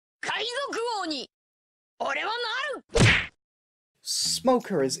王に俺はなる。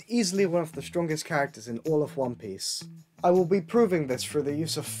 Smoker is easily one of the strongest characters in all of One Piece. I will be proving this through the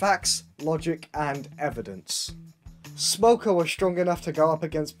use of facts, logic, and evidence. Smoker was strong enough to go up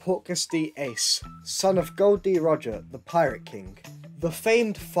against Porcus D. Ace, son of Gold D. Roger, the Pirate King, the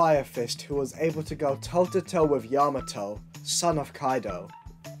famed Fire Fist who was able to go toe-to-toe with Yamato, son of Kaido.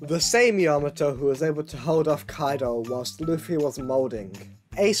 The same Yamato who was able to hold off Kaido whilst Luffy was molding.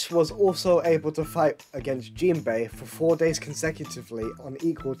 Ace was also able to fight against Jinbei for 4 days consecutively on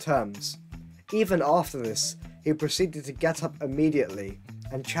equal terms. Even after this, he proceeded to get up immediately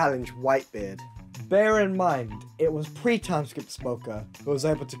and challenge Whitebeard. Bear in mind, it was pre-timeskip Smoker who was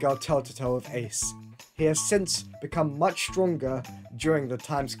able to go toe-to-toe with Ace. He has since become much stronger during the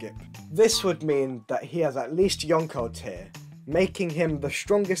timeskip. This would mean that he has at least Yonko tier, making him the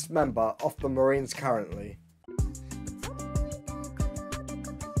strongest member of the Marines currently.